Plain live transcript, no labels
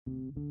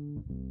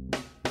Welcome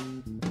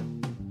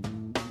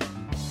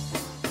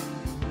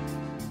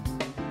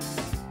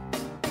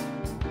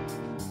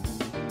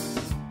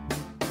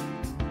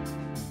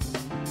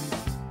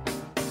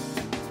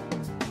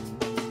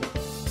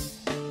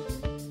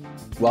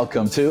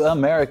to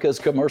America's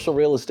Commercial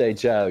Real Estate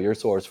Show, your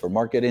source for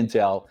market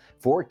intel,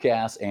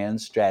 forecasts, and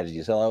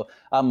strategies. Hello,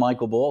 I'm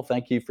Michael Bull.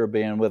 Thank you for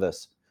being with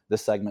us.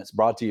 This segment is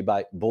brought to you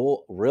by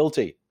Bull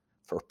Realty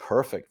for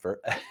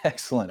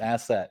excellent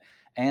asset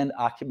and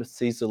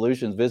occupancy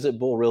solutions. Visit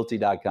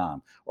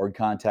bullrealty.com or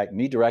contact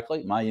me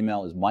directly. My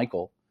email is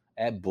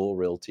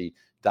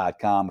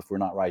michael@bullrealty.com. If we're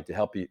not right to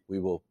help you, we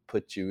will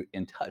put you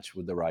in touch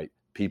with the right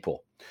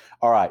people.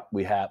 All right,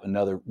 we have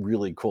another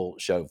really cool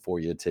show for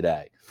you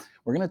today.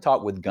 We're going to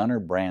talk with Gunnar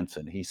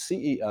Branson. He's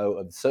CEO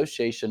of the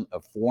Association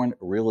of Foreign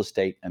Real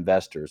Estate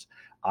Investors,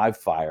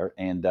 IFIRE,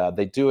 and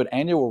they do an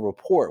annual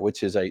report,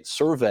 which is a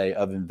survey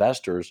of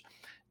investors,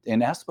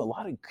 and ask them a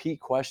lot of key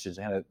questions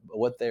and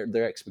what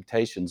their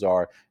expectations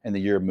are in the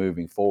year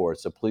moving forward.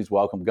 So please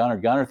welcome Gunnar.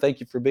 Gunnar,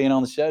 thank you for being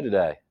on the show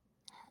today.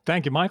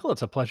 Thank you, Michael.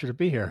 It's a pleasure to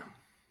be here.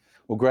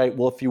 Well, great.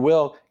 Well, if you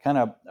will, kind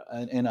of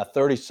in a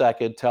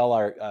 30-second, tell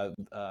our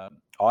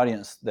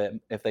audience that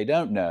if they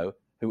don't know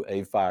who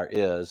IFIRE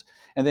is,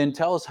 and then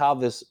tell us how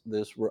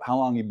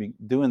long you've been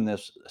doing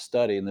this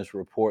study and this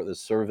report, this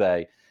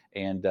survey,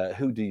 and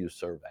who do you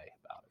survey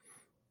about it?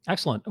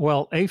 Excellent.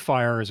 Well,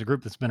 IFIRE is a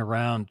group that's been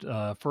around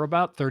for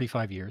about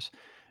 35 years,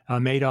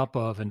 made up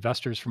of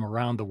investors from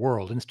around the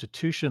world,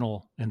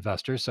 institutional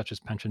investors such as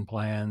pension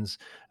plans,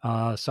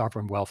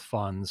 sovereign wealth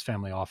funds,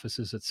 family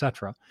offices,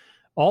 etc.,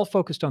 all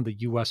focused on the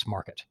U.S.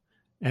 market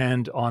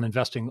and on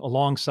investing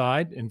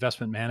alongside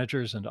investment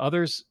managers and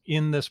others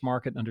in this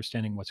market,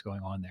 understanding what's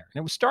going on there. And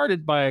it was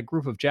started by a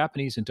group of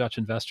Japanese and Dutch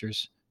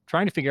investors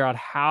trying to figure out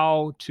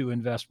how to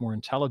invest more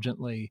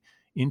intelligently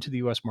into the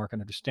U.S. market,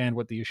 understand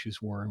what the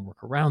issues were, and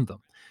work around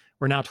them.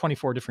 We're now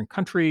 24 different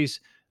countries,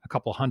 a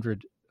couple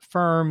hundred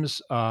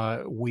firms.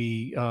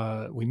 We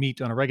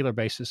meet on a regular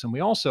basis, and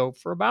we also,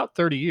 for about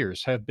 30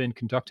 years, have been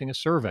conducting a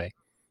survey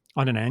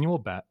on an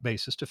annual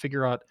basis to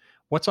figure out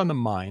what's on the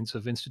minds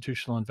of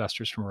institutional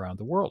investors from around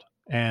the world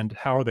and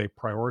how are they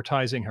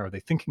prioritizing, how are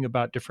they thinking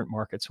about different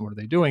markets, and what are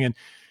they doing.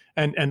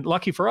 And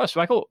lucky for us,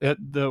 Michael,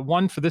 the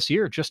one for this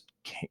year just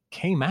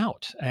came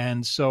out.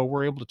 And so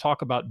we're able to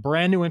talk about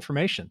brand new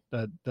information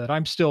that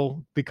I'm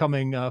still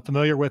becoming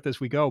familiar with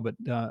as we go. But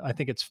I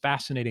think it's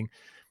fascinating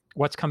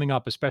what's coming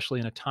up, especially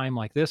in a time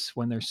like this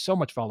when there's so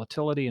much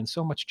volatility and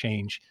so much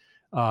change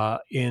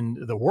in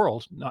the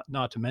world,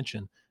 not to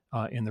mention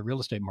in the real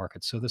estate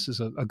market. So this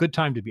is a good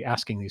time to be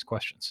asking these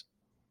questions.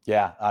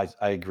 Yeah,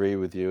 I agree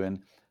with you.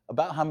 And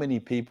about how many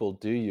people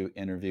do you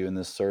interview in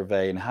this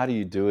survey, and how do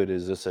you do it?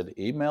 Is this an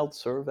emailed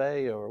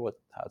survey, or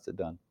how's it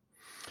done?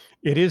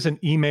 It is an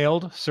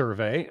emailed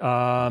survey.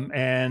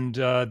 And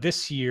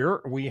this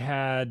year we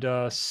had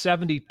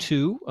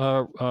 72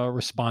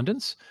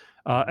 respondents,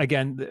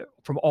 again,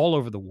 from all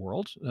over the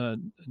world,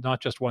 not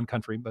just one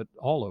country, but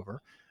all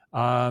over,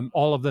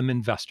 all of them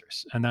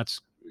investors. And that's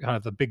kind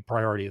of the big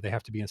priority. They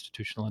have to be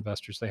institutional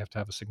investors. They have to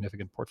have a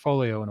significant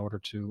portfolio in order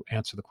to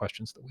answer the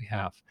questions that we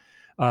have.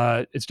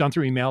 It's done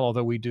through email,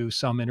 although we do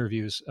some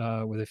interviews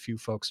with a few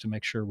folks to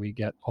make sure we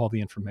get all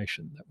the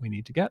information that we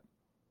need to get.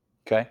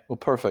 Okay, well,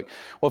 perfect.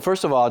 Well,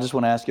 first of all, I just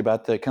want to ask you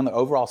about the kind of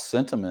overall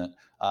sentiment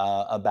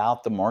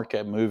about the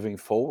market moving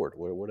forward.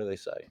 What do they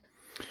say?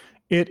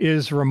 It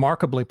is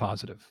remarkably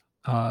positive.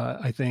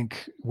 I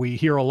think we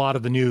hear a lot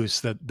of the news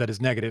that is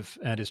negative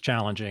and is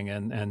challenging,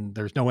 and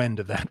there's no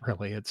end of that,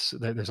 really.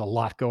 There's a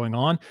lot going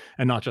on,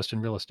 and not just in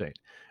real estate.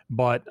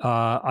 But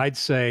I'd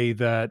say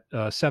that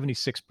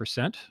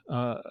 76%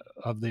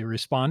 of the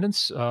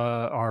respondents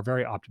are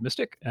very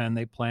optimistic, and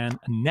they plan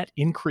a net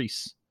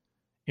increase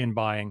in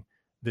buying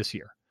this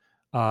year.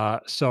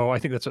 So I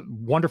think that's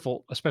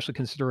wonderful, especially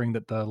considering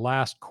that the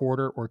last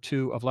quarter or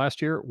two of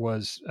last year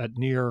was at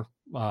near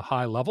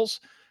high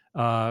levels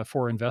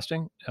for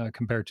investing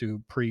compared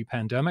to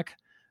pre-pandemic.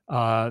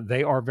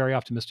 They are very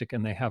optimistic,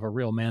 and they have a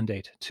real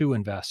mandate to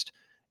invest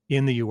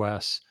in the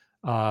U.S.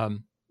 The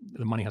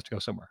money has to go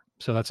somewhere.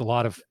 So that's a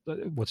lot of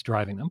what's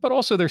driving them. But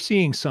also they're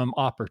seeing some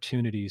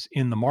opportunities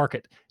in the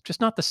market, just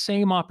not the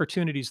same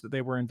opportunities that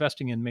they were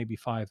investing in maybe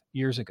 5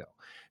 years ago.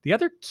 The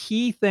other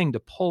key thing to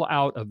pull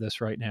out of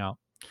this right now,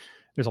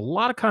 there's a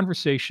lot of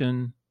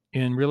conversation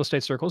in real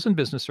estate circles and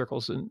business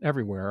circles and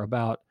everywhere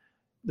about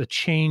the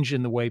change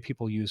in the way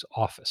people use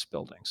office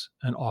buildings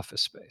and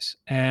office space.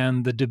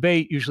 And the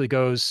debate usually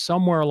goes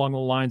somewhere along the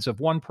lines of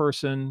one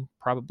person,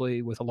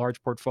 probably with a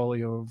large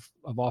portfolio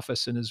of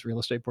office in his real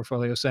estate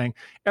portfolio, saying,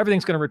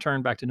 everything's going to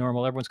return back to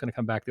normal. Everyone's going to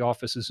come back. The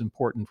office is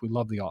important. We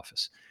love the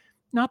office.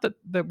 Not that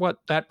what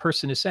that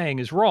person is saying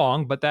is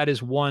wrong, but that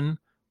is one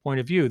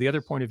point of view. The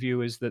other point of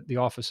view is that the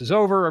office is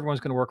over. Everyone's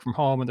going to work from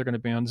home, and they're going to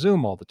be on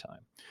Zoom all the time.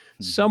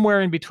 Mm-hmm.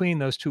 Somewhere in between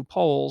those two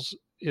poles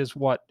is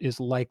what is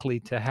likely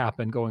to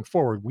happen going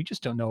forward. We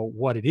just don't know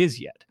what it is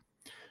yet.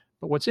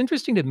 But what's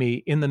interesting to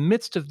me, in the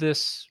midst of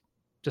this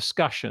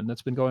discussion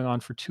that's been going on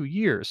for 2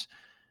 years,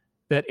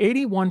 that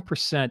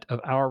 81% of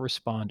our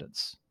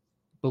respondents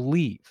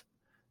believe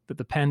that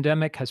the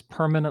pandemic has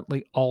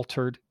permanently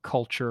altered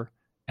culture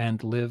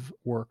and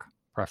live-work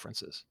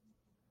preferences.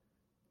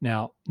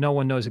 Now, no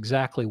one knows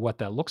exactly what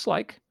that looks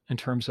like in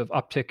terms of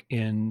uptick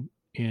in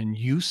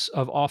use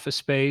of office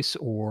space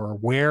or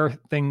where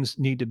things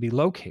need to be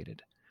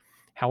located.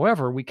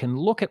 However, we can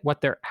look at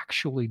what they're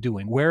actually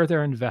doing, where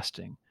they're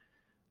investing,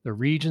 the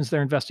regions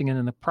they're investing in,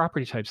 and the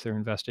property types they're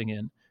investing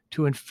in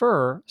to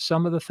infer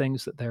some of the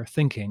things that they're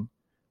thinking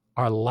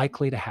are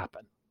likely to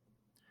happen.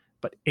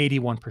 But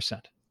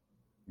 81%,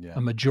 Yeah.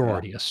 a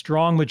majority, a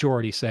strong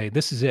majority say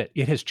this is it.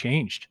 It has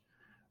changed.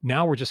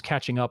 Now we're just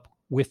catching up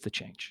with the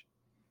change.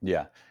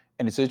 Yeah.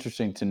 And it's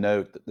interesting to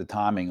note the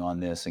timing on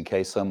this in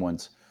case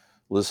someone's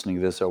listening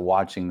to this or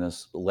watching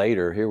this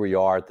later. Here we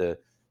are at the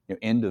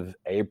end of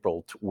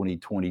April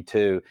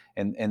 2022,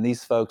 and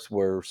these folks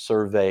were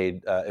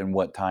surveyed in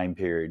what time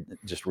period?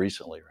 Just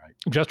recently, right?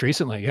 Just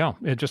recently, yeah.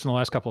 Just in the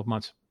last couple of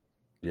months.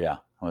 Yeah,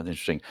 well, that's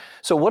interesting.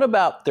 So what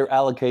about their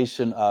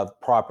allocation of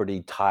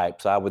property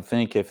types? I would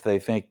think if they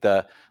think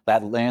that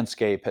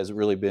landscape has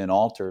really been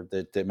altered,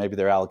 that maybe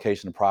their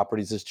allocation of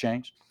properties has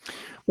changed?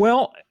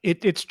 Well,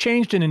 it's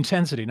changed in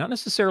intensity, not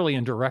necessarily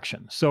in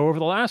direction. So over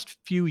the last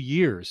few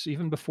years,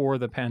 even before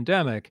the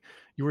pandemic,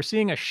 you were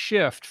seeing a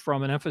shift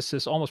from an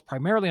emphasis almost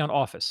primarily on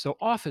office. So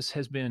office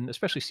has been,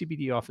 especially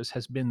CBD office,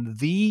 has been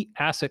the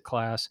asset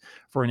class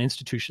for an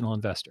institutional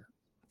investor.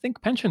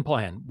 Think pension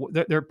plan.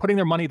 They're putting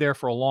their money there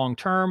for a long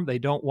term. They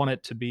don't want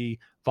it to be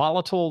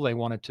volatile. They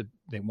want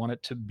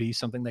it to be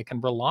something they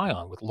can rely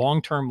on with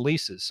long-term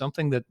leases,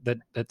 something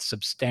that's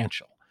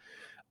substantial.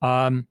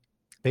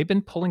 They've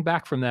been pulling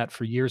back from that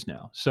for years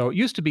now. So it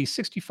used to be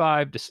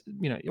 65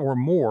 to, or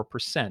more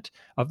percent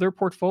of their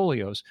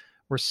portfolios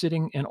were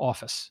sitting in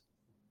office.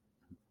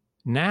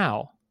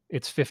 Now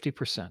it's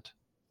 50%.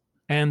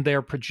 And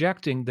they're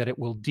projecting that it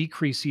will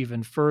decrease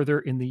even further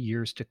in the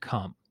years to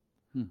come.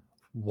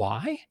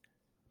 Why?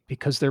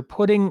 Because they're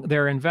putting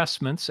their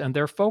investments and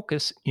their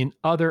focus in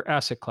other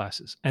asset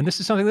classes. And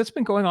this is something that's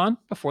been going on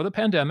before the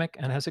pandemic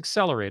and has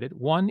accelerated.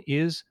 One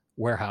is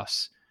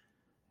warehouse.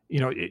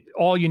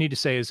 All you need to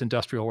say is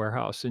industrial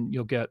warehouse, and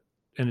you'll get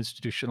an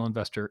institutional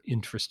investor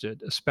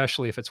interested,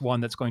 especially if it's one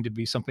that's going to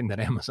be something that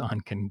Amazon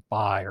can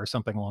buy or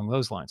something along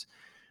those lines.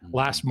 Mm-hmm.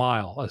 Last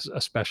mile,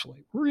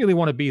 especially, really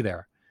want to be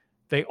there.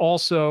 They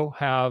also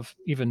have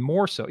even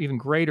more so, even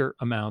greater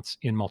amounts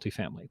in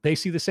multifamily. They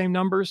see the same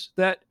numbers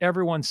that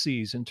everyone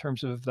sees in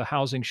terms of the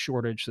housing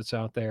shortage that's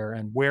out there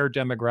and where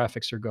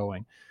demographics are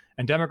going.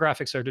 And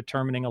demographics are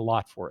determining a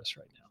lot for us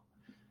right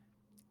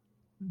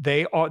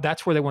now.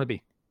 That's where they want to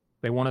be.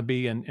 They want to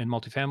be in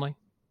multifamily.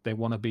 They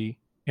want to be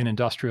in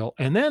industrial.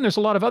 And then there's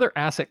a lot of other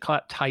asset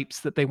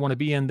types that they want to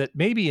be in that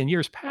maybe in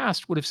years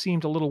past would have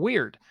seemed a little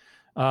weird.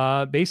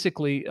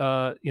 Basically,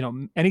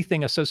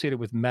 anything associated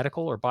with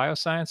medical or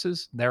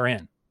biosciences, they're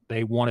in.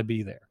 They want to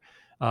be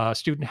there.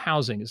 Student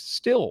housing is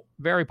still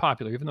very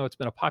popular, even though it's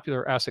been a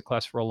popular asset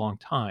class for a long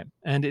time.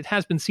 And it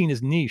has been seen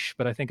as niche,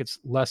 but I think it's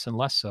less and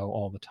less so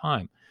all the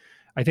time.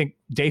 I think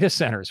data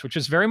centers, which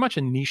is very much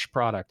a niche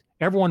product,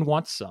 everyone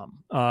wants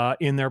some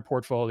in their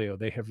portfolio.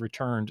 They have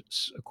returned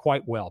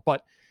quite well,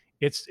 but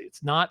it's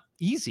not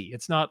easy.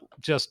 It's not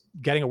just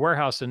getting a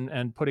warehouse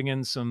and putting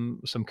in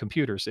some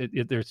computers.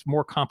 It's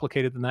more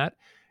complicated than that.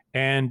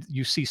 And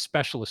you see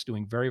specialists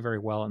doing very, very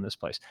well in this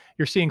place.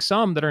 You're seeing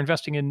some that are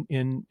investing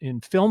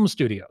in film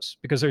studios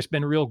because there's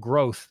been real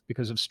growth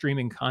because of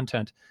streaming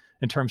content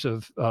in terms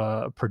of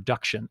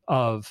production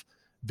of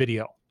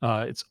video.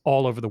 It's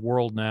all over the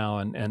world now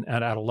and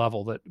at a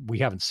level that we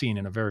haven't seen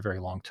in a very, very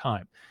long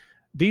time.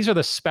 These are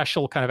the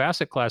special kind of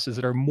asset classes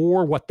that are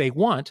more what they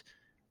want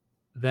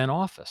than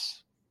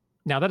office.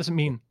 Now, that doesn't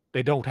mean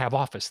they don't have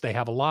office. They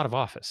have a lot of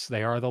office.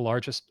 They are the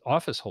largest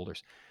office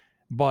holders.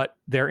 But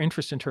their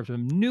interest in terms of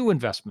new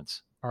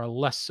investments are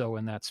less so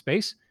in that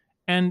space.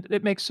 And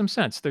it makes some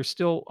sense. There's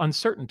still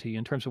uncertainty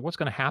in terms of what's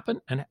going to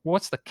happen and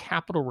what's the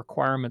capital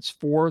requirements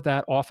for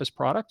that office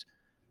product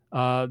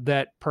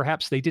that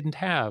perhaps they didn't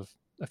have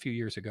a few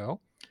years ago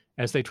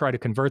as they try to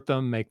convert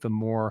them, make them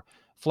more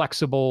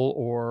flexible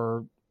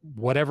or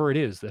whatever it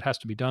is that has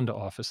to be done to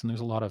office. And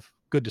there's a lot of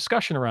good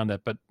discussion around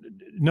that, but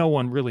no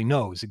one really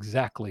knows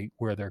exactly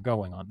where they're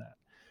going on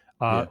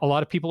that. A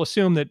lot of people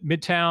assume that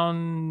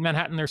Midtown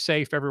Manhattan, they're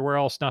safe, everywhere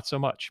else, not so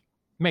much.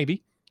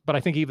 Maybe, but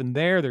I think even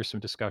there's some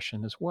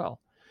discussion as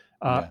well.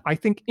 I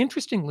think,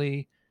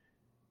 interestingly,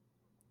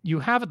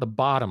 you have at the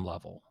bottom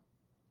level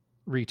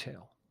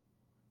retail.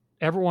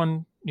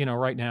 Everyone,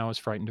 right now is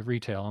frightened of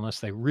retail unless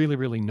they really,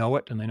 really know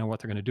it and they know what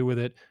they're going to do with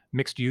it.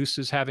 Mixed use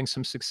is having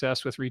some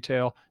success with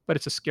retail, but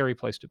it's a scary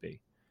place to be.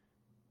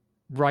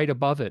 Right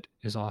above it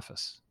is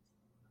office.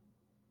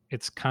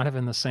 It's kind of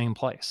in the same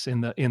place,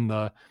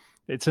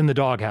 it's in the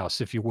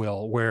doghouse, if you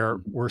will,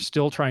 where we're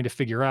still trying to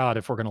figure out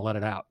if we're going to let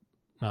it out,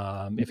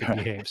 if it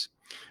behaves.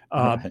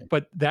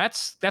 But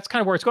that's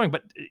kind of where it's going.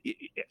 But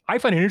I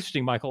find it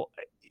interesting, Michael.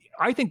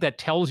 I think that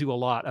tells you a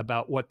lot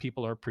about what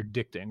people are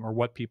predicting or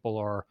what people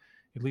are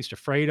at least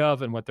afraid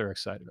of and what they're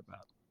excited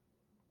about.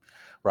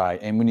 Right.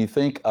 And when you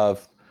think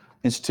of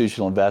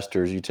institutional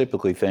investors, you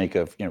typically think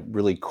of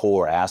really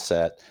core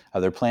asset.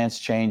 Are there plans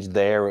changed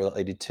there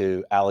related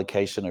to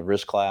allocation of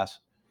risk class?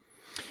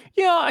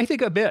 Yeah, I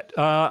think a bit.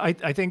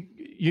 I think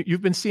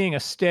you've been seeing a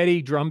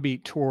steady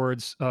drumbeat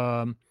towards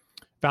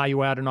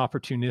value add and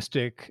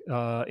opportunistic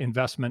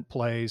investment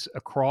plays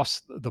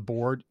across the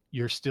board.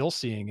 You're still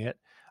seeing it.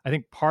 I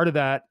think part of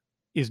that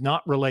is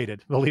not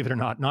related, believe it or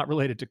not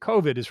related to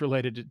COVID, is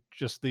related to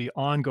just the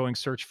ongoing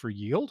search for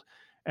yield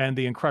and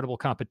the incredible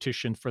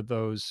competition for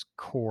those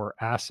core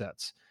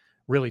assets,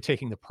 really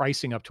taking the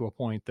pricing up to a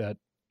point that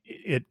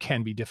it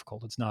can be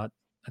difficult. It's not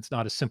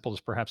as simple as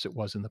perhaps it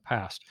was in the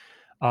past.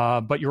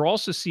 But you're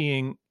also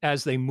seeing,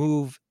 as they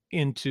move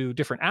into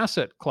different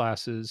asset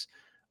classes,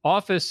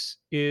 office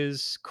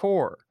is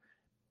core.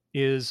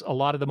 Is a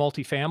lot of the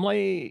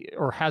multifamily,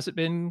 or has it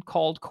been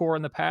called core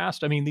in the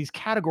past? I mean, these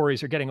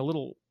categories are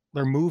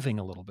they're moving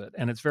a little bit,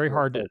 and it's very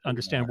hard to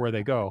understand where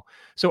they go.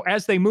 So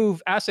as they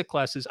move asset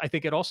classes, I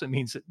think it also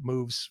means it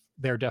moves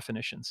their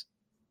definitions.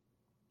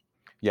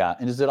 Yeah,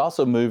 and is it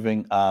also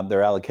moving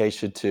their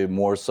allocation to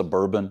more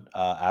suburban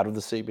out of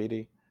the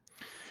CBD?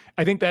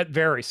 I think that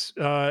varies.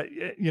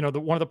 One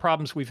of the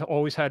problems we've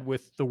always had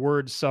with the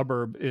word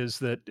suburb is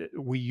that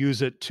we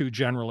use it too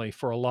generally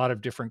for a lot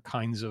of different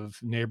kinds of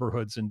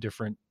neighborhoods and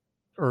different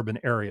urban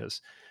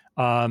areas.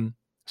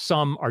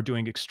 Some are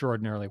doing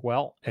extraordinarily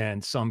well,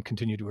 and some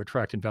continue to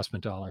attract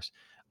investment dollars.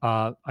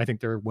 I think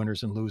there are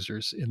winners and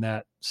losers in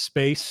that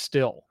space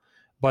still.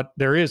 But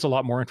there is a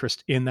lot more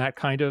interest in that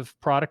kind of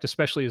product,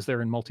 especially as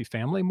they're in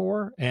multifamily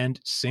more and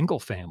single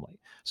family.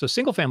 So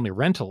single family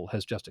rental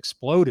has just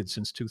exploded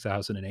since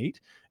 2008,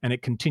 and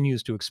it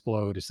continues to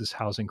explode as this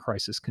housing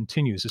crisis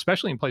continues,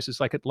 especially in places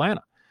like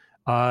Atlanta.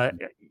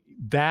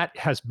 That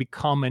has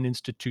become an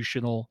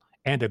institutional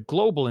and a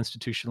global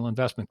institutional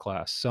investment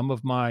class. Some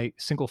of my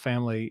single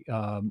family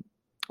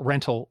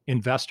rental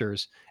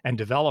investors and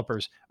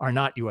developers are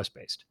not US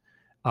based.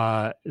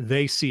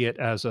 They see it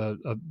as a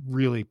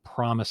really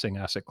promising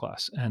asset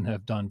class and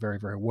have done very,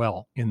 very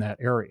well in that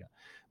area.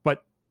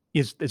 But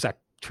is that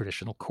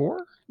traditional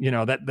core?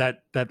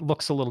 That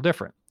looks a little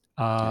different.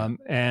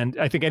 And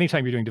I think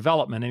anytime you're doing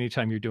development,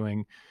 anytime you're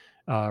doing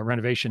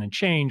renovation and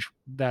change,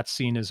 that's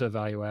seen as a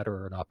value add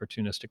or an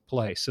opportunistic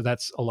play. So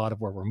that's a lot of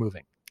where we're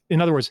moving.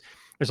 In other words,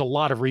 there's a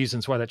lot of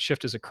reasons why that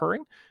shift is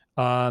occurring.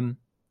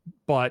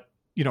 But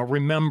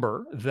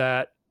remember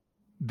that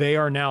they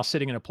are now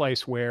sitting in a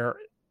place where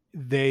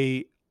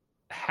they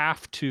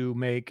have to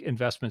make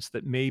investments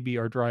that maybe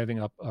are driving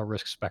up a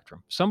risk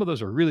spectrum. Some of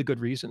those are really good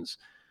reasons.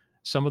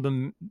 Some of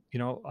them,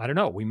 I don't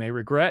know, we may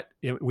regret.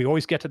 We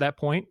always get to that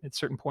point at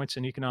certain points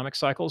in economic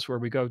cycles where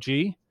we go,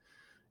 gee,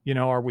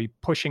 are we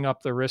pushing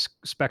up the risk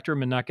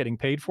spectrum and not getting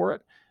paid for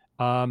it?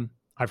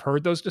 I've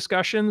heard those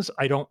discussions.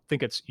 I don't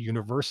think it's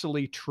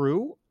universally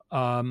true.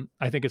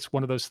 I think it's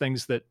one of those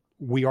things that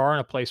we are in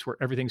a place where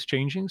everything's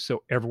changing.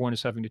 So everyone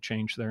is having to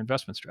change their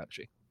investment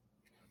strategy.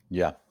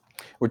 Yeah.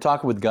 We're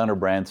talking with Gunnar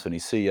Branson,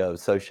 he's CEO of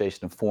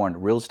Association of Foreign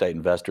Real Estate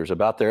Investors,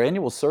 about their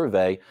annual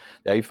survey,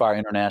 the AFIRE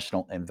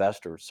International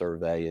Investor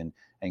Survey. And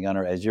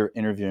Gunnar, as you're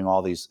interviewing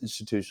all these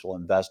institutional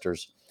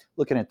investors,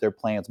 looking at their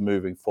plans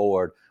moving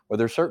forward, are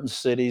there certain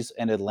cities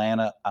in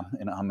Atlanta?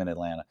 I'm in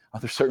Atlanta. Are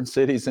there certain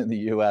cities in the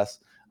U.S.?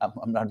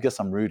 I guess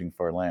I'm rooting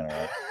for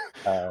Atlanta,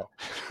 right?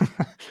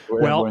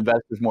 Were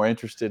investors more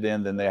interested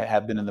in than they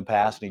have been in the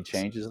past? Any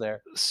changes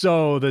there?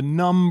 So the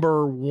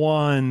number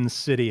one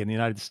city in the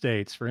United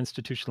States for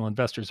institutional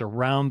investors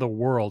around the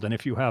world, and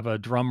if you have a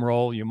drum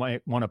roll, you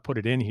might want to put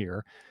it in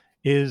here,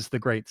 is the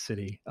great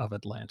city of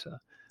Atlanta.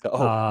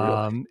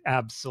 Oh, really?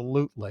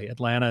 Absolutely.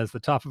 Atlanta is the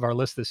top of our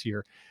list this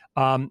year.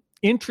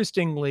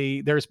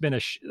 Interestingly, there's been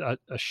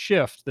a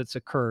shift that's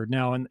occurred.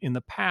 Now, in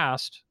the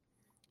past,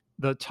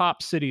 the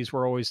top cities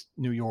were always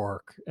New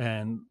York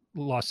and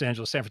Los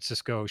Angeles, San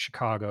Francisco,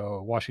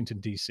 Chicago,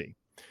 Washington, D.C.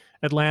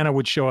 Atlanta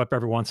would show up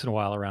every once in a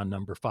while around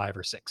number 5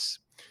 or 6,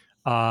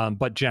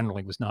 but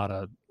generally was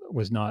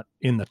not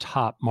in the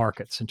top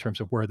markets in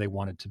terms of where they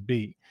wanted to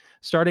be.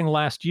 Starting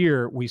last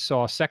year, we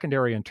saw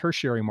secondary and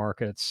tertiary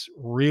markets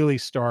really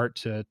start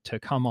to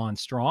come on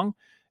strong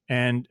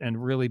and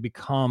really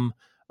become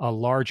a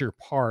larger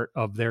part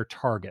of their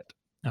target.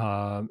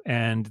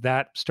 And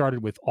that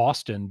started with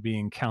Austin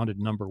being counted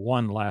number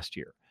 1 last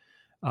year.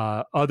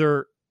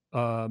 Other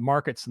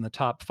markets in the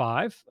top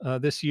 5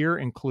 this year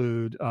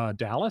include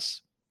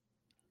Dallas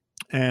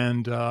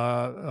and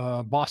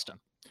Boston.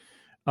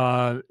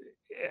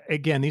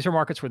 Again, these are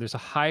markets where there's a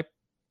high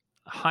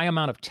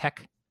amount of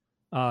tech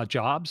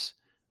jobs,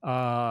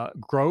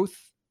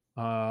 growth,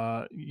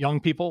 young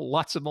people,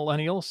 lots of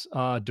millennials,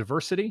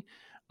 diversity.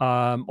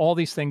 All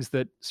these things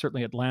that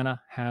certainly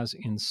Atlanta has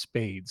in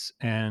spades.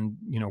 And,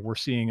 we're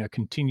seeing a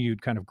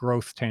continued kind of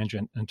growth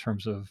tangent in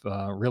terms of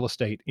real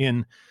estate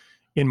in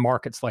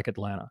markets like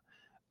Atlanta.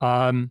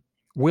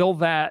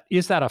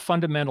 Is that a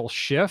fundamental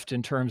shift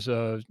in terms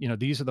of,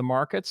 these are the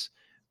markets?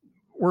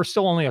 We're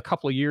still only a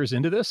couple of years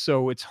into this,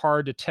 so it's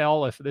hard to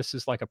tell if this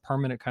is like a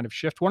permanent kind of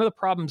shift. One of the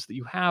problems that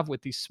you have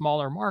with these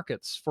smaller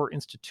markets for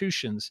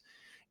institutions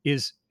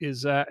is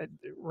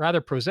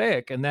rather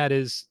prosaic, and that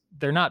is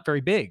they're not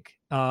very big.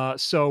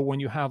 So when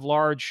you have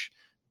large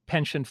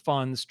pension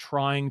funds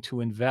trying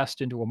to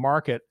invest into a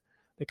market,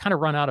 they kind of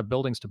run out of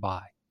buildings to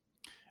buy,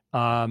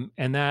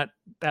 and that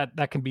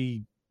can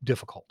be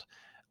difficult.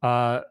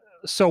 Uh,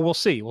 so we'll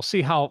see. We'll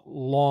see how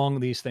long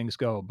these things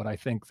go. But I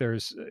think there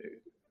is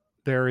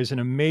an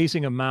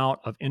amazing amount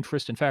of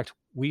interest. In fact,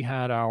 we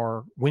had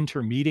our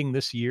winter meeting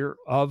this year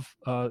of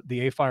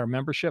the AFIRE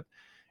membership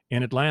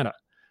in Atlanta.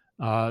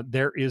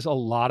 There is a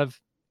lot of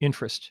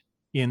interest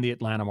in the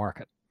Atlanta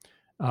market.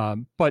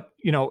 But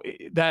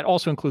that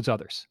also includes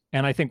others.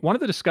 And I think one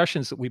of the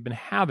discussions that we've been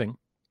having,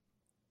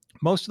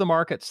 most of the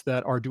markets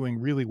that are doing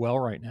really well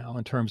right now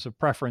in terms of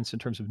preference, in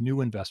terms of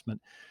new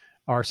investment,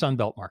 are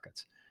Sunbelt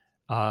markets.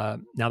 Now,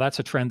 that's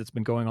a trend that's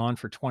been going on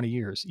for 20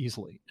 years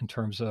easily in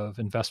terms of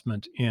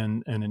investment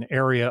in an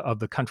area of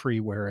the country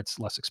where it's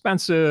less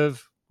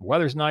expensive,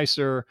 weather's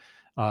nicer,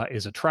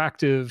 is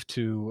attractive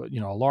to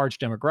a large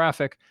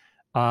demographic.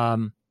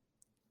 It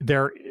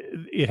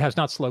has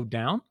not slowed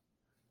down,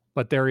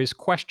 but there is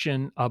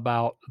question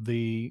about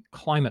the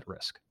climate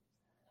risk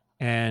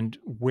and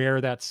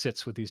where that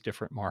sits with these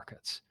different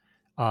markets.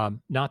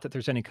 Not that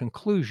there's any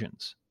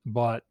conclusions,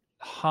 but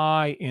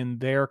high in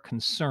their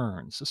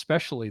concerns,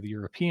 especially the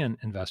European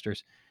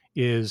investors,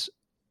 is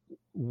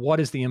what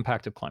is the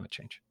impact of climate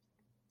change?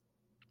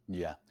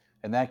 Yeah.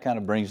 And that kind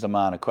of brings to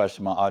mind a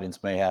question my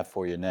audience may have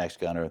for you next,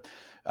 Gunnar,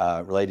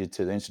 related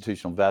to the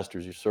institutional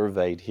investors you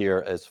surveyed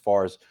here as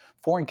far as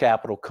foreign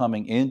capital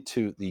coming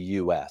into the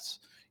U.S.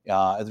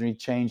 Is there any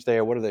change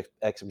there? What are the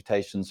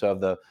expectations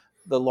of the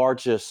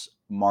largest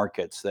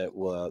markets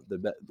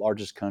the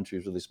largest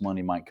countries where this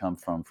money might come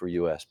from for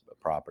U.S.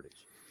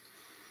 properties?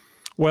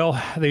 Well,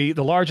 the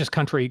largest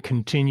country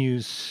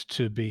continues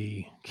to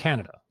be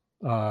Canada.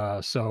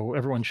 So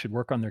everyone should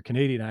work on their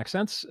Canadian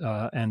accents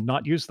and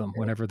not use them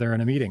whenever they're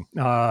in a meeting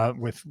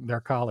with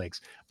their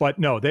colleagues. But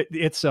no,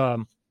 it's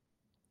that's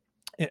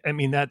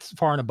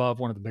far and above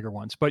one of the bigger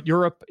ones. But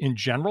Europe in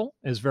general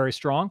is very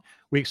strong.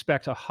 We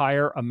expect a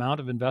higher amount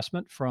of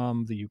investment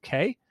from the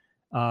UK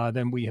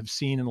than we have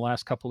seen in the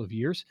last couple of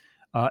years.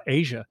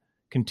 Asia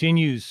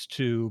continues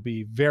to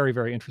be very,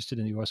 very interested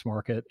in the U.S.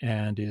 market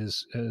and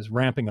is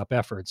ramping up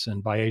efforts.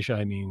 And by Asia,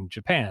 I mean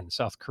Japan,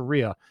 South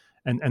Korea.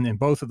 And in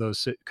both of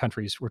those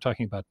countries, we're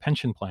talking about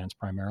pension plans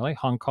primarily,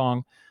 Hong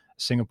Kong,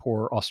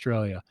 Singapore,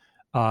 Australia.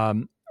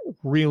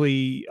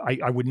 Really,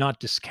 I would not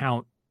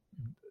discount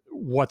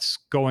what's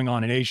going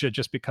on in Asia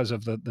just because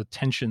of the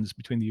tensions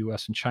between the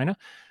U.S. and China.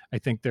 I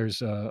think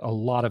there's a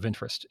lot of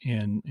interest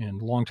in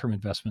long-term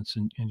investments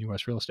in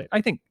U.S. real estate. I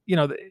think,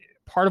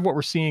 part of what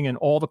we're seeing in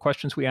all the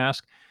questions we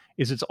ask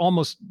is it's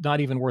almost not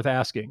even worth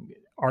asking.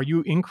 Are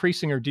you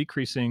increasing or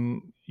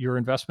decreasing your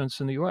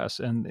investments in the U.S.?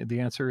 And the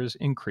answer is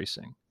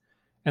increasing.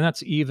 And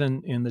that's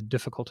even in the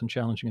difficult and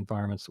challenging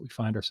environments that we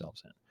find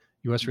ourselves in.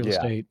 U.S. real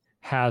estate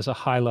has a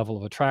high level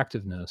of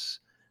attractiveness.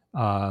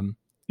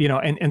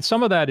 And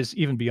some of that is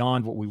even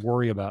beyond what we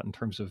worry about in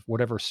terms of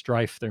whatever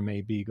strife there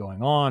may be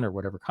going on or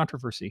whatever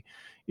controversy,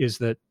 is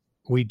that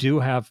we do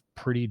have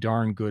pretty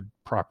darn good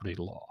property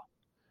law.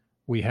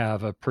 We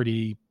have a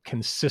pretty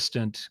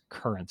consistent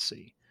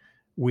currency.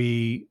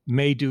 We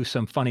may do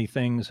some funny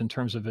things in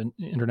terms of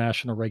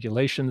international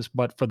regulations,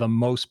 but for the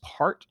most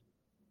part,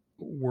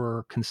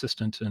 we're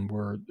consistent and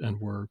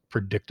we're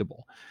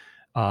predictable.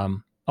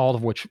 All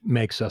of which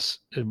makes us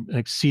an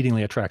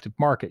exceedingly attractive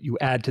market. You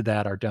add to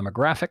that our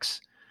demographics,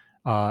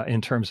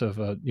 in terms of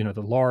a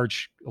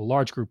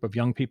large group of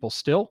young people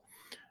still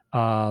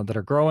that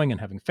are growing and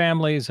having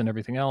families and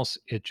everything else.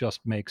 It just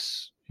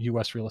makes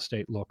U.S. real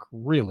estate look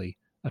really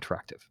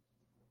attractive.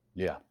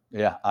 Yeah,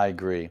 I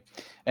agree.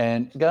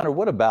 And Gunnar,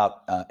 what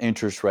about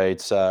interest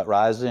rates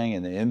rising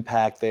and the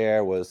impact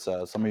there? Was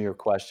some of your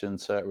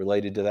questions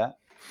related to that?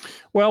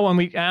 Well, when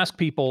we ask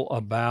people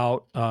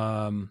about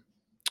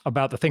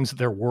the things that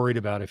they're worried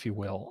about, if you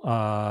will,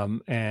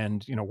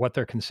 and what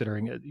they're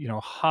considering,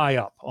 high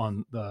up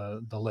on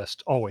the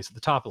list, always at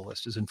the top of the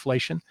list, is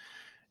inflation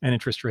and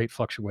interest rate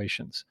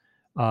fluctuations.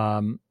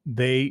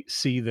 They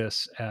see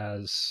this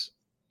as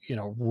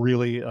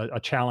really a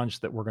challenge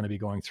that we're going to be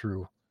going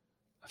through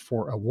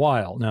for a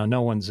while. Now,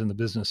 no one's in the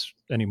business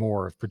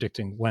anymore of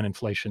predicting when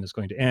inflation is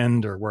going to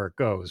end or where it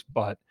goes,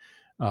 but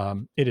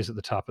it is at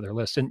the top of their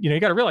list. And you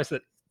got to realize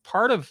that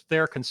part of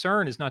their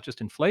concern is not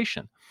just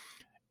inflation.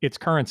 It's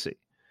currency.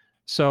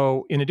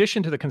 So in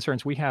addition to the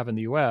concerns we have in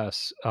the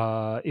US,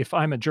 if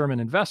I'm a German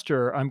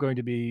investor, I'm going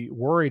to be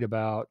worried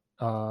about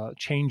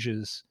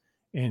changes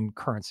in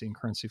currency and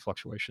currency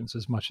fluctuations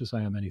as much as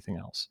I am anything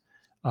else.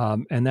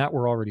 And that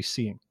we're already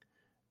seeing.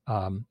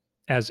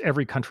 As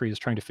every country is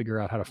trying to figure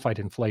out how to fight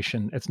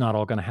inflation, it's not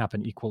all going to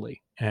happen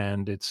equally.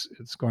 And it's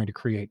going to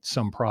create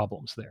some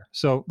problems there.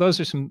 So those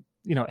are some,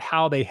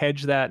 how they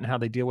hedge that and how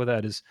they deal with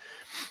that is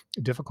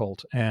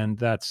difficult. And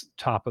that's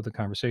top of the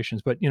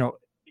conversations. But,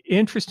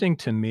 interesting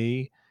to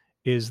me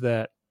is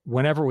that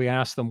whenever we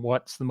ask them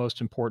what's the most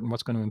important,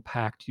 what's going to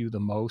impact you the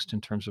most in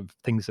terms of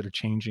things that are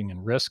changing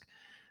and risk,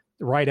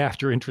 right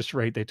after interest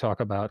rate, they talk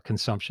about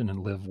consumption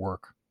and live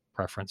work.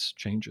 preference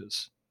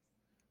changes.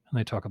 And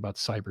they talk about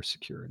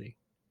cybersecurity.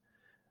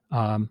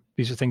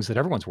 These are things that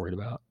everyone's worried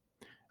about,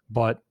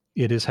 but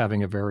it is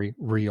having a very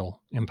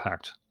real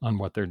impact on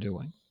what they're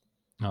doing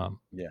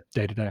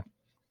day to day.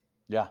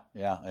 Yeah,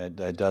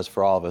 it does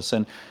for all of us.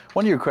 And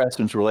one of your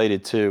questions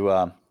related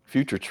to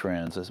future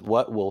trends is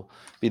what will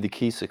be the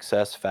key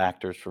success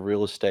factors for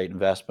real estate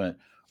investment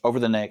over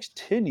the next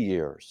 10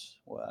 years?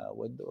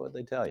 What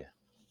they tell you?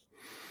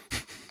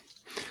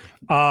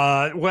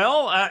 They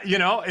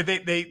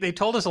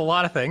told us a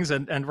lot of things,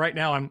 and right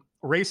now I'm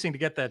racing to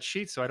get that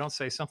sheet so I don't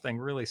say something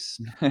really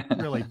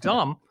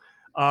dumb.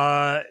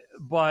 Hey,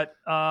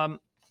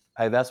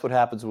 that's what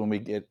happens when we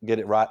get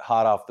it right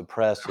hot off the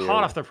press here.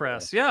 Hot off the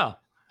press, yeah.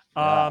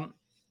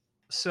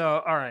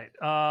 So, all right.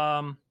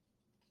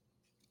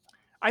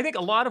 I think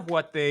a lot of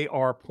what they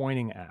are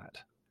pointing at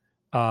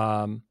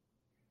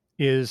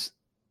is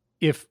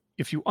if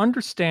you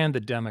understand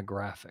the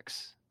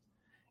demographics,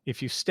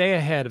 if you stay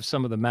ahead of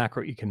some of the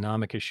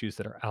macroeconomic issues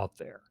that are out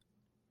there,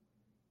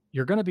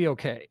 you're going to be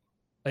okay.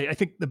 I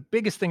think the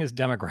biggest thing is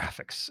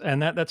demographics,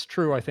 and that's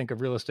true, I think, of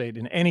real estate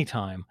in any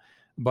time.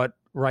 But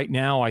right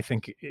now, I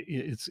think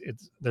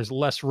there's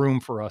less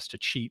room for us to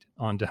cheat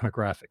on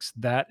demographics.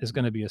 That is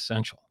going to be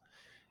essential.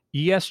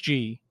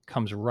 ESG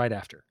comes right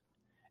after,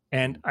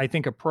 and I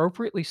think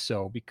appropriately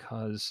so,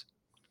 because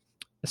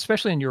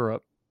especially in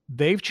Europe,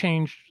 they've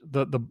changed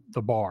the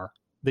bar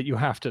that you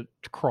have to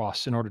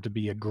cross in order to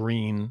be a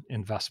green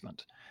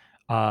investment.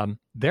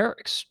 They're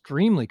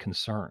extremely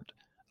concerned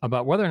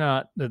about whether or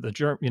not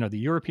the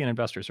European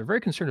investors are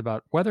very concerned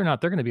about whether or not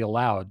they're going to be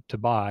allowed to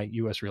buy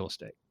U.S. real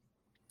estate,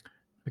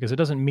 because it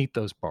doesn't meet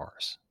those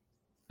bars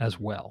as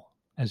well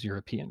as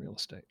European real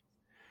estate.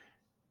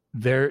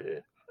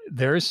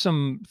 There's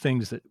some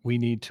things that we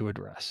need to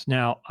address.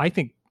 Now, I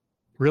think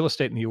real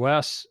estate in the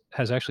U.S.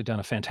 has actually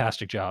done a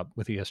fantastic job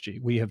with ESG.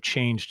 We have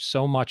changed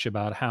so much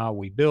about how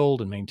we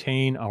build and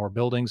maintain our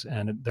buildings,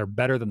 and they're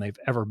better than they've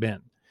ever been.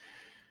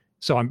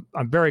 So I'm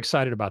very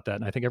excited about that,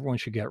 and I think everyone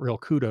should get real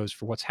kudos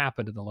for what's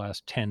happened in the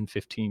last 10,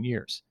 15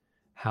 years.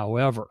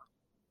 However,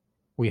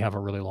 we have a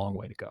really long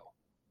way to go.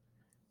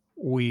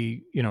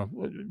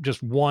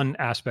 Just one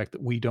aspect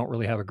that we don't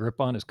really have a grip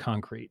on is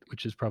concrete,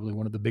 which is probably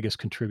one of the biggest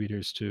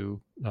contributors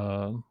to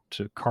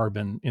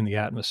carbon in the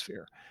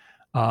atmosphere.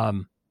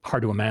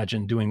 Hard to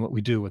imagine doing what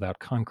we do without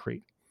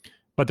concrete,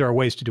 but there are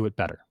ways to do it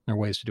better. There are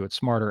ways to do it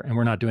smarter, and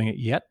we're not doing it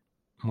yet,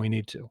 and we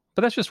need to.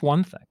 But that's just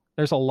one thing.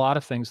 There's a lot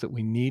of things that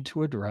we need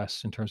to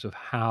address in terms of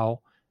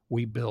how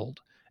we build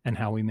and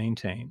how we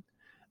maintain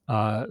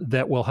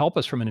that will help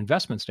us from an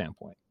investment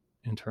standpoint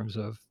in terms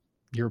of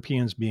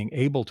Europeans being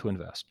able to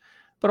invest,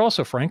 but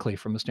also, frankly,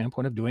 from the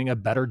standpoint of doing a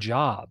better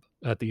job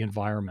at the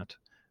environment,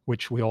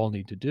 which we all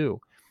need to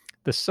do.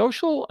 The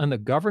social and the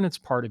governance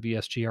part of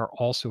ESG are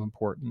also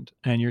important,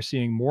 and you're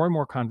seeing more and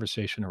more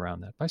conversation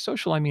around that. By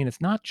social, I mean it's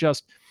not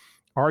just,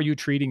 are you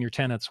treating your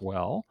tenants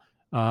well?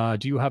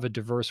 Do you have a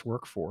diverse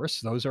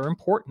workforce? Those are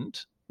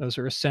important. Those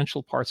are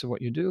essential parts of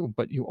what you do,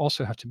 but you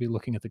also have to be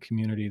looking at the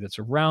community that's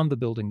around the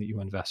building that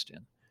you invest in.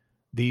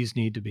 These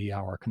need to be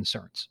our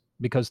concerns,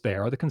 because they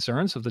are the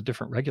concerns of the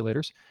different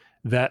regulators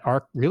that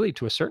are really,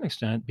 to a certain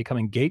extent,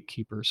 becoming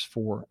gatekeepers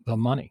for the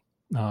money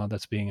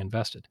that's being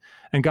invested.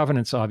 And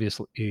governance,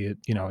 obviously,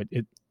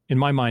 in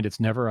my mind,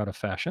 it's never out of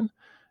fashion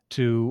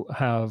to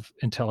have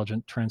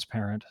intelligent,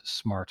 transparent,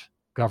 smart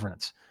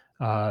governance.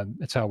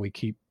 It's how we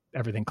keep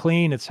everything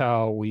clean. It's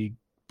how we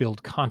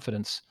build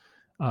confidence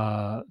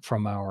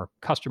from our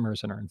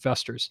customers and our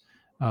investors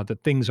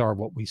that things are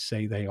what we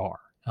say they are.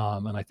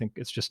 And I think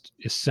it's just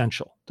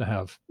essential to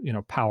have,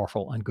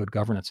 powerful and good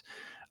governance.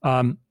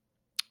 And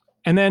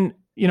then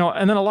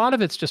a lot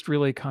of it's just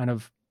really kind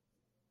of,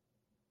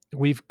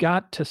 we've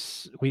got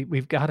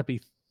to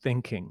be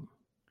thinking,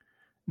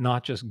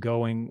 not just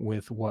going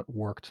with what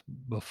worked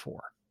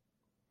before.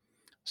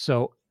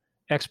 So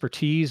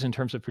expertise in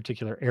terms of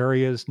particular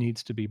areas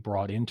needs to be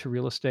brought into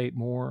real estate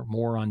more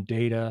on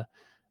data,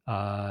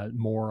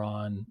 more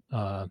on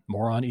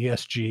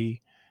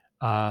ESG.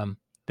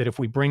 That if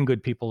we bring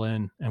good people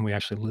in and we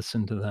actually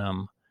listen to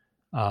them,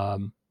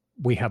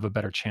 we have a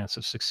better chance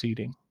of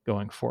succeeding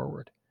going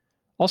forward.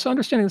 Also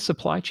understanding the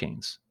supply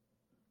chains.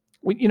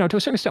 To a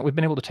certain extent, we've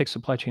been able to take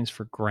supply chains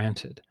for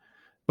granted,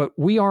 but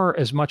we are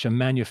as much a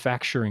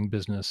manufacturing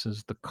business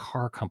as the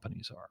car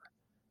companies are.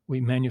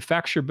 We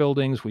manufacture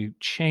buildings, we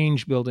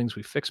change buildings,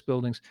 we fix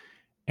buildings,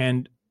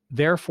 and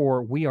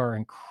therefore we are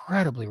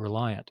incredibly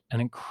reliant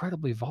and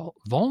incredibly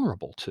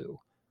vulnerable to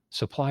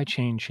supply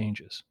chain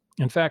changes.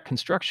 In fact,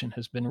 construction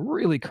has been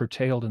really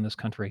curtailed in this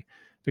country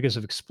because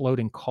of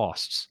exploding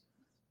costs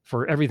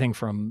for everything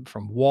from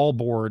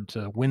wallboard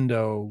to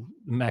window,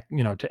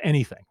 to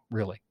anything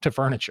really, to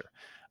furniture.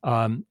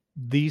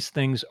 These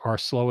things are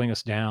slowing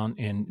us down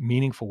in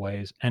meaningful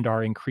ways and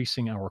are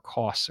increasing our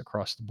costs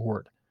across the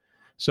board.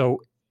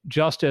 So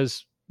just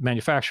as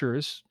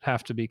manufacturers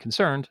have to be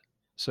concerned,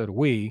 so do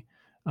we,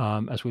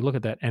 as we look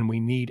at that, and we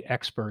need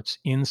experts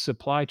in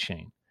supply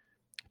chain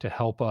to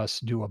help us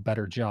do a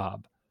better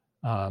job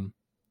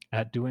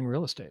at doing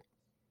real estate.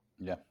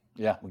 Yeah,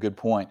 Yeah, good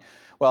point.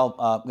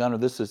 Well, Gunnar,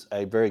 this is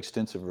a very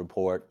extensive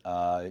report.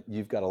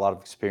 You've got a lot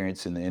of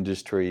experience in the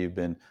industry. You've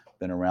been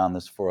around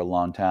this for a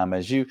long time.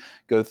 As you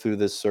go through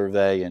this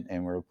survey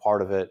and we're a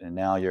part of it, and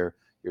now you're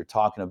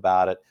talking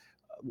about it,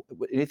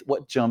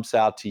 what jumps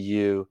out to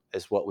you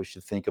as what we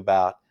should think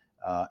about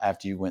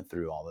after you went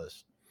through all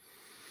this?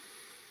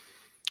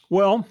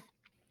 Well,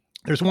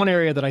 there's one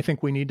area that I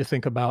think we need to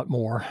think about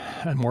more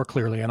and more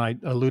clearly, and I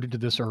alluded to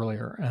this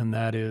earlier, and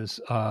that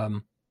is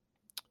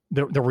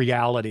the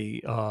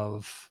reality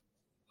of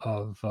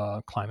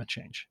climate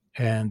change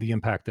and the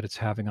impact that it's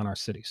having on our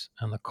cities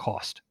and the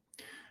cost.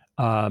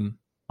 I'm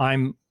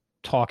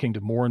talking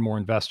to more and more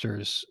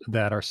investors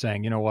that are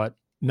saying, you know what,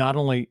 not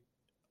only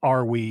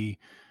are we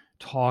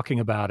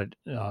talking about it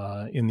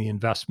in the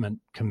investment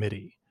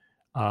committee,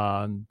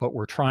 but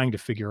we're trying to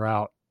figure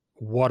out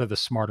what are the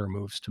smarter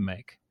moves to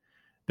make.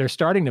 They're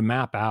starting to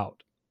map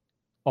out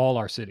all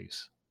our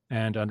cities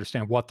and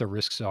understand what the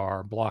risks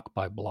are block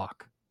by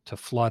block, to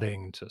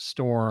flooding, to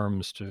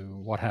storms, to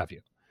what have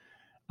you.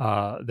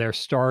 They're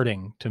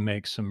starting to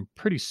make some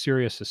pretty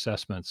serious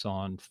assessments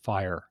on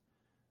fire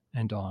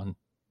and on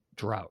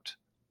drought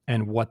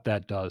and what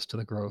that does to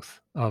the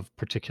growth of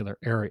particular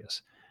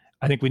areas.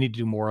 I think we need to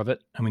do more of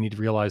it, and we need to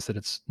realize that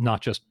it's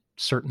not just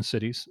certain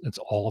cities, it's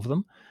all of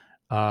them.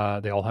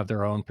 They all have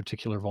their own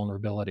particular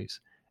vulnerabilities.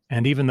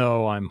 And even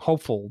though I'm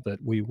hopeful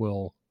that we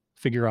will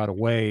figure out a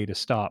way to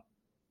stop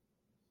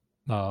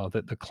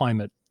the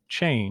climate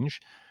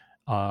change,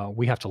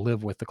 we have to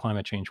live with the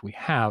climate change we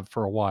have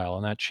for a while,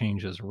 and that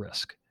changes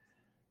risk.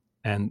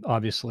 And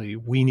obviously,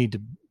 we need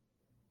to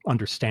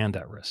understand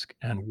that risk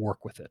and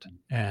work with it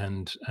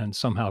and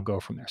somehow go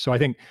from there. So I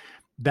think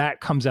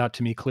that comes out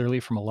to me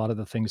clearly from a lot of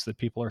the things that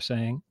people are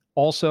saying.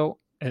 Also,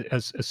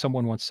 as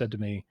someone once said to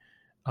me,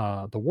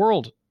 the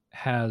world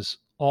has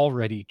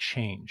already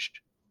changed.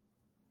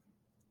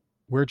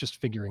 We're just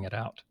figuring it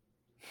out.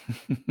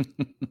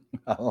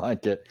 I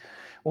like it.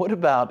 What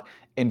about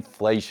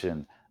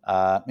inflation?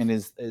 And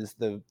is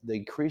the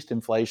increased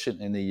inflation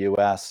in the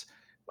U.S.,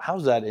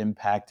 how's that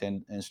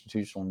impacting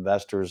institutional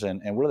investors,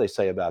 and what do they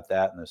say about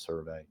that in the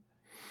survey?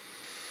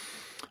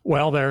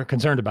 Well, they're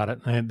concerned about it,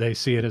 and they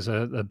see it as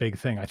a big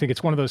thing. I think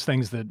it's one of those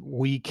things that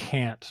we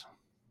can't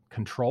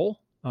control.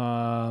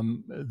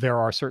 There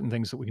are certain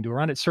things that we can do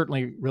around it.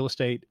 Certainly, real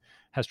estate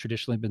has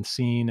traditionally been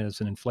seen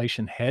as an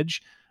inflation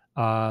hedge.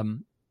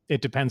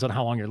 It depends on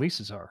how long your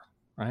leases are,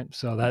 right?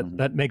 So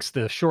that makes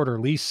the shorter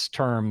lease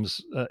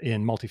terms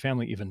in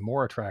multifamily even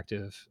more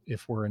attractive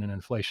if we're in an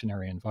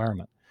inflationary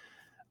environment.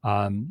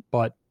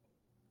 But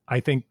I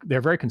think they're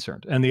very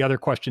concerned. And the other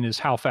question is,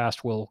 how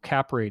fast will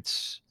cap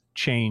rates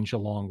change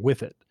along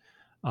with it?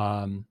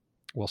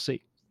 We'll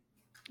see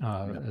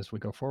as we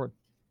go forward.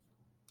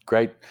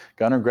 Great.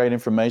 Gunnar, great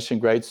information,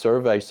 great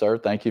survey, sir.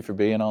 Thank you for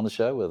being on the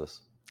show with us.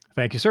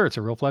 Thank you, sir. It's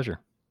a real pleasure.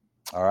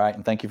 All right,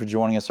 and thank you for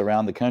joining us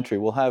around the country.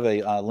 We'll have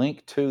a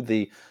link to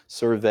the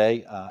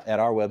survey at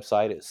our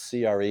website at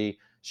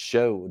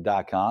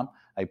creshow.com.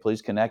 Hey,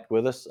 please connect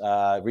with us.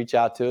 Reach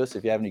out to us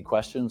if you have any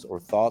questions or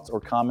thoughts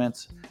or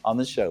comments on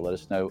this show. Let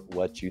us know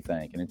what you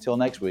think. And until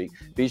next week,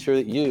 be sure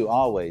that you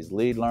always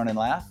lead, learn, and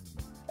laugh,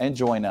 and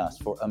join us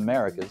for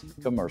America's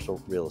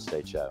Commercial Real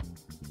Estate Show.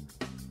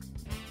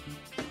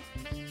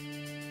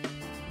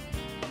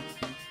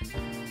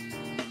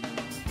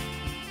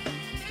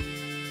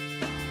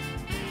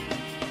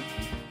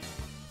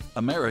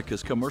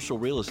 America's Commercial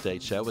Real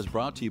Estate Show is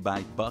brought to you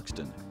by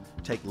Buxton.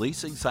 Take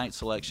leasing, site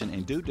selection,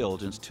 and due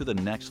diligence to the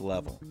next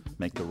level.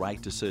 Make the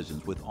right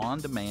decisions with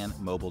on-demand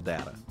mobile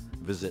data.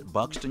 Visit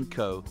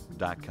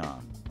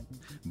buxtonco.com.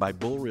 By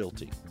Bull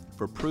Realty.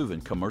 For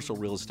proven commercial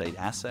real estate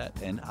asset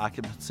and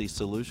occupancy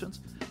solutions,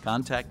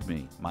 contact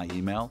me. My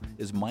email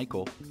is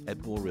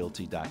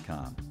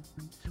michael@bullrealty.com.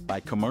 By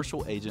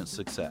Commercial Agent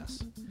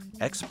Success.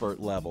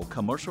 Expert-level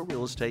commercial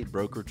real estate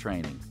broker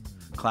training.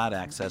 Cloud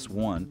Access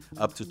One,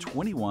 up to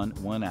 21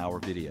 one-hour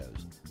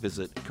videos.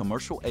 Visit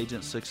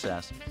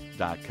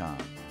commercialagentsuccess.com.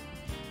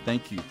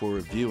 Thank you for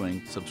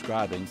reviewing,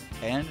 subscribing,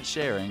 and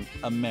sharing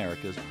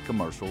America's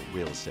Commercial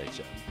Real Estate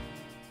Show.